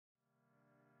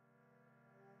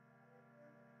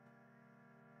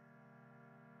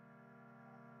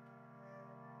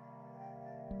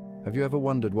Have you ever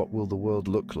wondered what will the world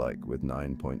look like with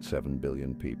 9.7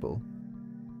 billion people?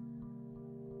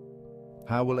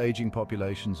 How will aging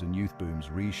populations and youth booms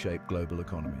reshape global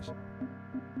economies?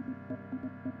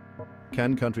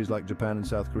 Can countries like Japan and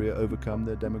South Korea overcome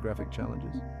their demographic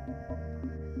challenges?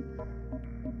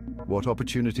 What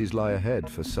opportunities lie ahead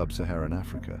for sub-Saharan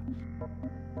Africa?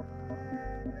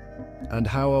 And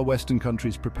how are Western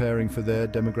countries preparing for their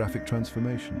demographic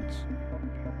transformations?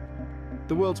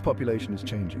 The world's population is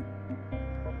changing.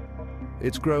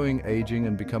 It's growing, aging,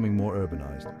 and becoming more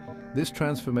urbanized. This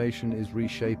transformation is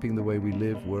reshaping the way we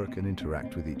live, work, and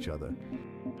interact with each other.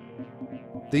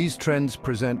 These trends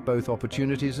present both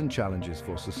opportunities and challenges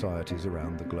for societies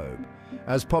around the globe.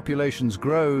 As populations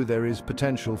grow, there is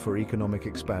potential for economic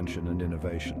expansion and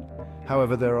innovation.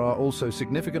 However, there are also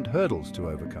significant hurdles to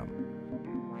overcome.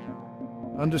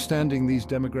 Understanding these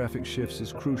demographic shifts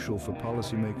is crucial for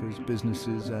policymakers,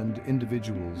 businesses, and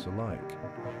individuals alike.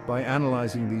 By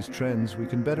analyzing these trends, we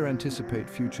can better anticipate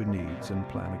future needs and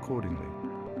plan accordingly.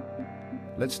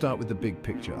 Let's start with the big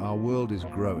picture. Our world is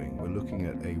growing. We're looking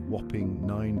at a whopping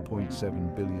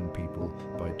 9.7 billion people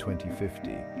by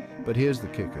 2050. But here's the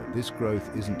kicker: this growth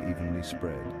isn't evenly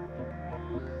spread.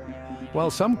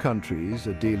 While some countries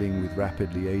are dealing with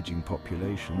rapidly aging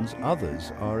populations,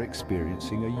 others are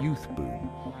experiencing a youth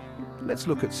boom. Let's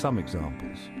look at some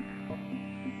examples.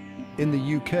 In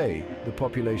the UK, the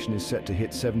population is set to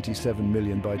hit 77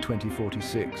 million by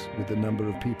 2046, with the number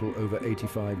of people over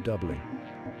 85 doubling.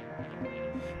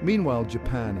 Meanwhile,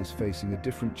 Japan is facing a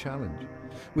different challenge.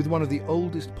 With one of the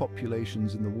oldest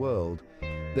populations in the world,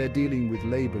 they're dealing with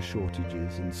labor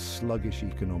shortages and sluggish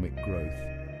economic growth.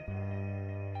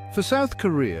 For South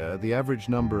Korea, the average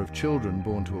number of children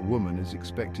born to a woman is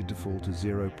expected to fall to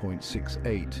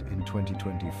 0.68 in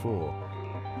 2024.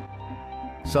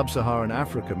 Sub-Saharan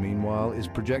Africa, meanwhile, is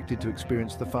projected to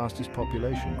experience the fastest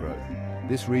population growth.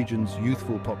 This region's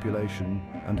youthful population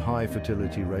and high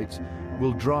fertility rates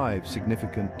will drive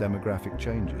significant demographic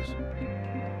changes.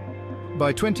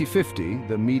 By 2050,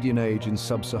 the median age in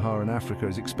sub-Saharan Africa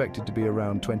is expected to be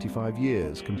around 25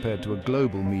 years, compared to a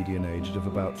global median age of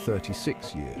about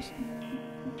 36 years.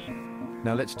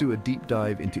 Now let's do a deep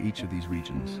dive into each of these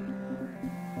regions.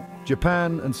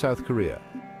 Japan and South Korea,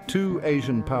 two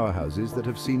Asian powerhouses that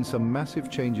have seen some massive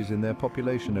changes in their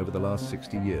population over the last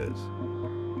 60 years.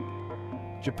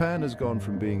 Japan has gone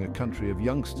from being a country of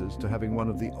youngsters to having one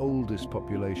of the oldest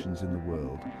populations in the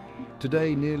world.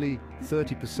 Today, nearly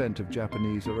 30% of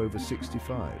Japanese are over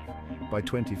 65. By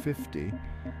 2050,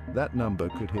 that number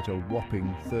could hit a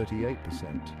whopping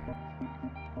 38%.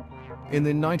 In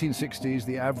the 1960s,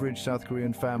 the average South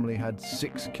Korean family had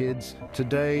 6 kids.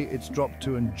 Today, it's dropped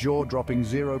to a jaw-dropping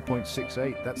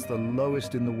 0.68. That's the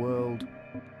lowest in the world.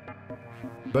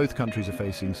 Both countries are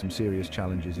facing some serious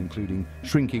challenges, including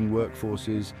shrinking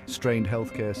workforces, strained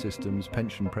healthcare systems,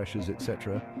 pension pressures,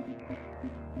 etc.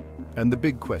 And the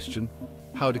big question,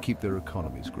 how to keep their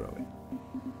economies growing.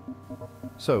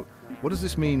 So, what does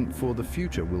this mean for the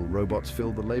future? Will robots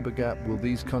fill the labor gap? Will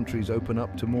these countries open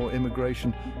up to more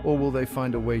immigration? Or will they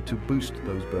find a way to boost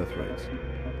those birth rates?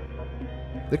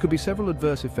 There could be several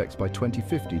adverse effects by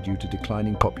 2050 due to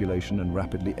declining population and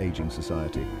rapidly aging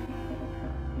society.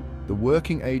 The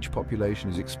working age population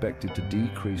is expected to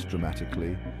decrease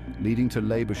dramatically, leading to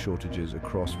labor shortages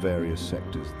across various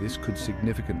sectors. This could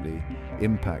significantly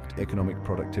impact economic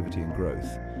productivity and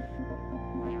growth.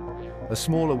 A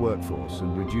smaller workforce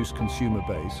and reduced consumer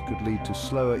base could lead to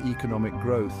slower economic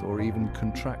growth or even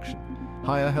contraction.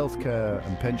 Higher healthcare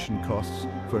and pension costs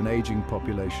for an aging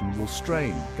population will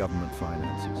strain government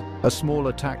finances. A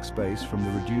smaller tax base from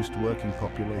the reduced working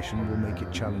population will make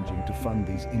it challenging to fund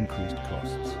these increased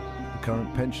costs. The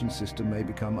current pension system may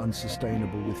become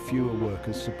unsustainable, with fewer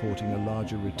workers supporting a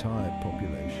larger retired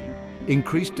population.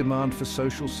 Increased demand for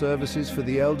social services for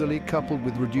the elderly, coupled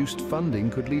with reduced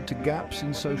funding, could lead to gaps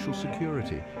in social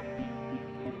security.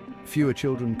 Fewer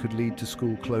children could lead to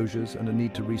school closures and a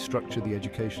need to restructure the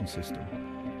education system.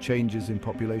 Changes in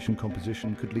population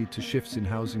composition could lead to shifts in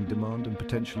housing demand and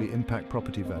potentially impact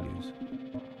property values.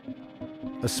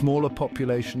 A smaller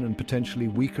population and potentially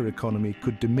weaker economy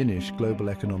could diminish global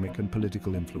economic and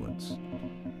political influence.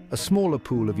 A smaller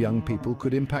pool of young people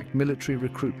could impact military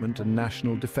recruitment and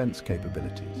national defense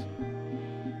capabilities.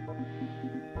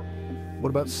 What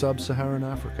about sub-Saharan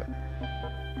Africa?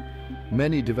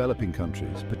 Many developing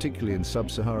countries, particularly in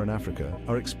sub-Saharan Africa,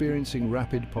 are experiencing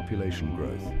rapid population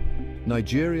growth.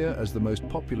 Nigeria, as the most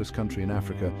populous country in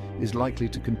Africa, is likely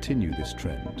to continue this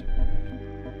trend.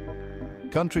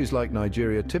 Countries like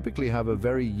Nigeria typically have a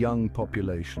very young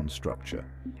population structure.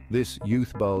 This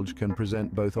youth bulge can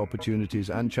present both opportunities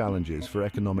and challenges for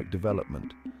economic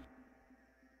development.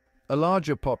 A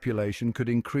larger population could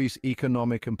increase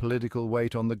economic and political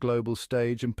weight on the global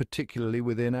stage, and particularly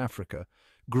within Africa.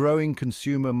 Growing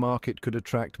consumer market could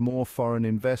attract more foreign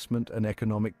investment and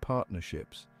economic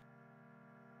partnerships.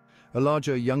 A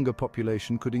larger, younger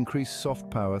population could increase soft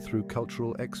power through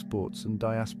cultural exports and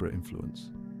diaspora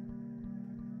influence.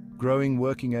 Growing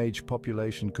working-age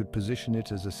population could position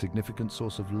it as a significant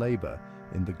source of labor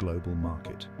in the global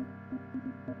market.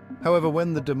 However,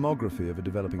 when the demography of a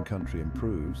developing country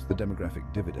improves, the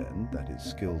demographic dividend, that is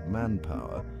skilled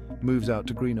manpower, moves out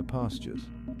to greener pastures.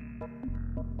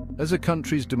 As a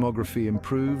country's demography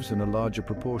improves and a larger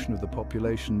proportion of the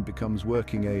population becomes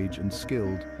working age and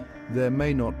skilled, there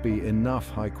may not be enough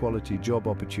high-quality job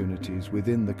opportunities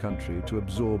within the country to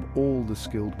absorb all the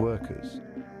skilled workers.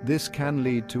 This can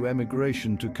lead to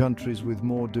emigration to countries with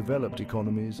more developed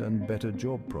economies and better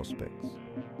job prospects.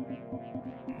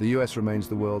 The US remains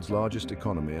the world's largest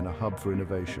economy and a hub for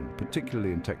innovation,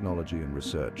 particularly in technology and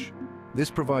research. This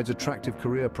provides attractive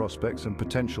career prospects and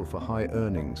potential for high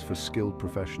earnings for skilled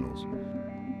professionals.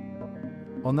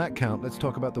 On that count, let's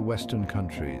talk about the Western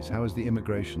countries. How has the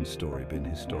immigration story been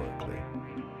historically?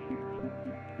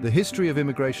 The history of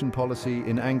immigration policy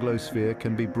in Anglosphere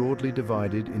can be broadly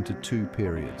divided into two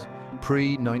periods.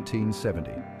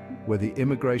 Pre-1970, where the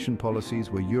immigration policies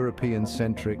were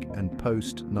European-centric, and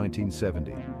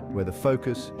post-1970, where the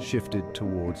focus shifted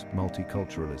towards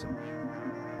multiculturalism.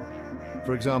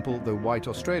 For example, the White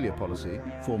Australia policy,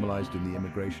 formalized in the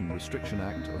Immigration Restriction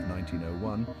Act of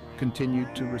 1901,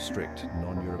 continued to restrict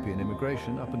non-European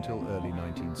immigration up until early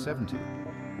 1970.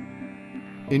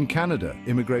 In Canada,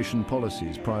 immigration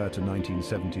policies prior to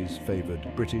 1970s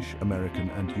favored British, American,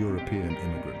 and European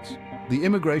immigrants. The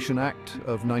Immigration Act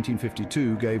of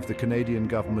 1952 gave the Canadian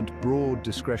government broad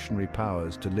discretionary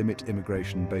powers to limit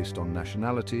immigration based on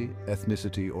nationality,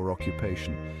 ethnicity, or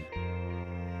occupation.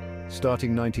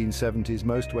 Starting 1970s,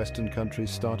 most Western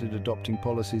countries started adopting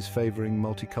policies favoring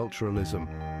multiculturalism.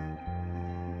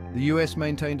 The US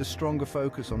maintained a stronger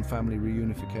focus on family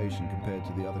reunification compared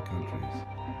to the other countries.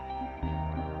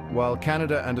 While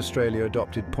Canada and Australia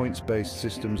adopted points-based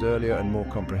systems earlier and more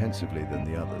comprehensively than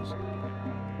the others.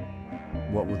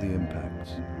 What were the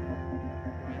impacts?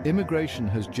 Immigration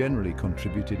has generally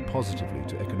contributed positively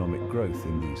to economic growth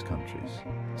in these countries.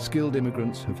 Skilled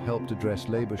immigrants have helped address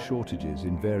labor shortages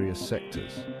in various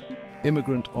sectors.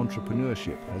 Immigrant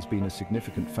entrepreneurship has been a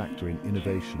significant factor in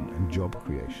innovation and job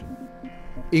creation.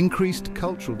 Increased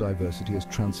cultural diversity has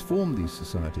transformed these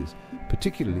societies,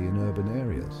 particularly in urban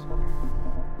areas.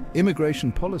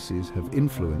 Immigration policies have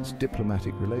influenced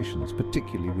diplomatic relations,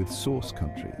 particularly with source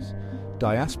countries.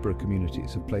 Diaspora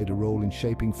communities have played a role in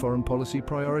shaping foreign policy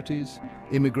priorities.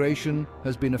 Immigration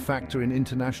has been a factor in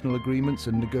international agreements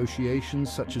and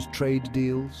negotiations such as trade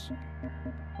deals.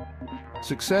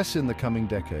 Success in the coming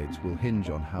decades will hinge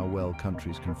on how well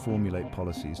countries can formulate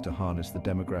policies to harness the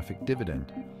demographic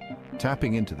dividend.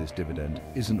 Tapping into this dividend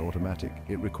isn't automatic.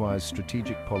 It requires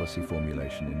strategic policy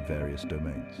formulation in various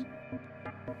domains.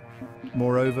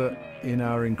 Moreover, in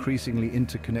our increasingly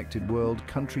interconnected world,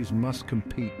 countries must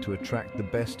compete to attract the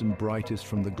best and brightest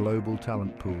from the global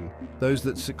talent pool. Those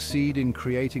that succeed in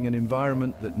creating an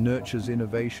environment that nurtures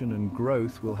innovation and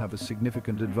growth will have a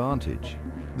significant advantage.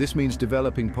 This means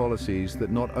developing policies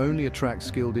that not only attract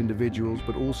skilled individuals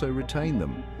but also retain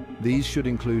them. These should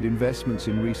include investments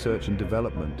in research and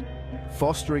development,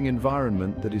 fostering an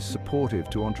environment that is supportive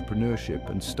to entrepreneurship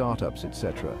and startups,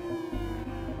 etc.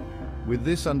 With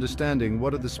this understanding,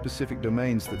 what are the specific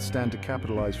domains that stand to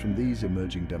capitalize from these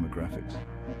emerging demographics?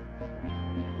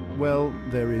 Well,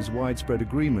 there is widespread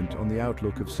agreement on the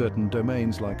outlook of certain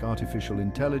domains like artificial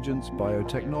intelligence,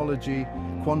 biotechnology,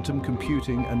 quantum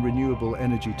computing, and renewable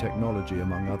energy technology,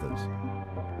 among others.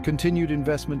 Continued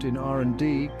investment in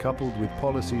R&D, coupled with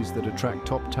policies that attract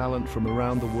top talent from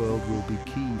around the world, will be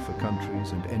key for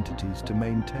countries and entities to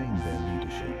maintain their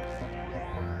leadership.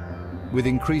 With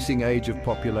increasing age of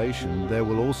population, there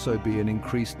will also be an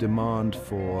increased demand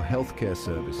for healthcare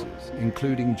services,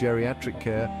 including geriatric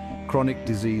care, chronic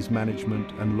disease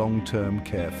management, and long-term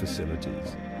care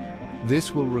facilities.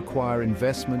 This will require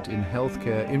investment in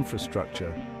healthcare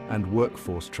infrastructure and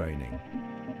workforce training.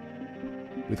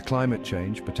 With climate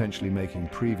change potentially making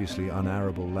previously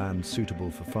unarable land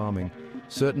suitable for farming,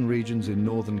 certain regions in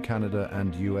northern Canada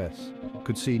and US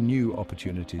could see new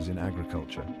opportunities in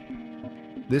agriculture.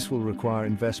 This will require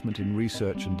investment in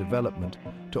research and development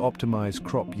to optimize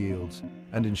crop yields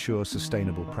and ensure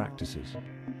sustainable practices.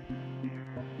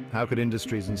 How could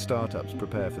industries and startups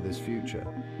prepare for this future?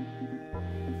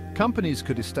 Companies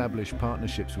could establish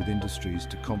partnerships with industries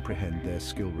to comprehend their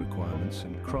skill requirements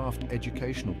and craft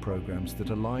educational programs that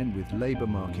align with labor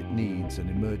market needs and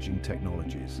emerging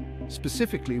technologies.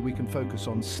 Specifically, we can focus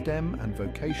on STEM and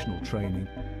vocational training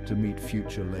to meet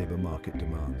future labor market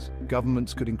demands.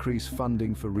 Governments could increase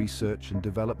funding for research and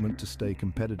development to stay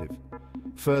competitive.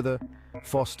 Further,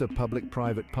 foster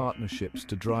public-private partnerships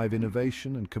to drive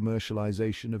innovation and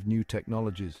commercialization of new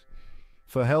technologies.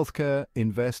 For healthcare,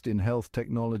 invest in health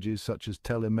technologies such as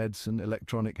telemedicine,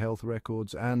 electronic health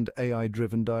records, and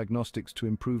AI-driven diagnostics to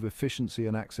improve efficiency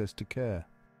and access to care.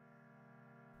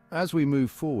 As we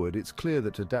move forward, it's clear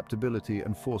that adaptability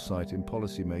and foresight in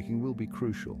policymaking will be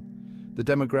crucial. The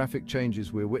demographic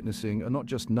changes we're witnessing are not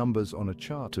just numbers on a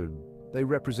chart. They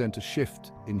represent a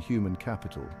shift in human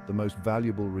capital, the most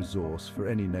valuable resource for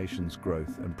any nation's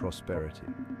growth and prosperity.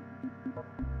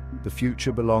 The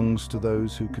future belongs to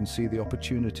those who can see the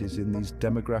opportunities in these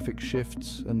demographic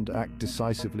shifts and act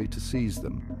decisively to seize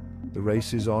them. The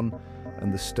race is on,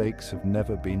 and the stakes have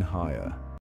never been higher.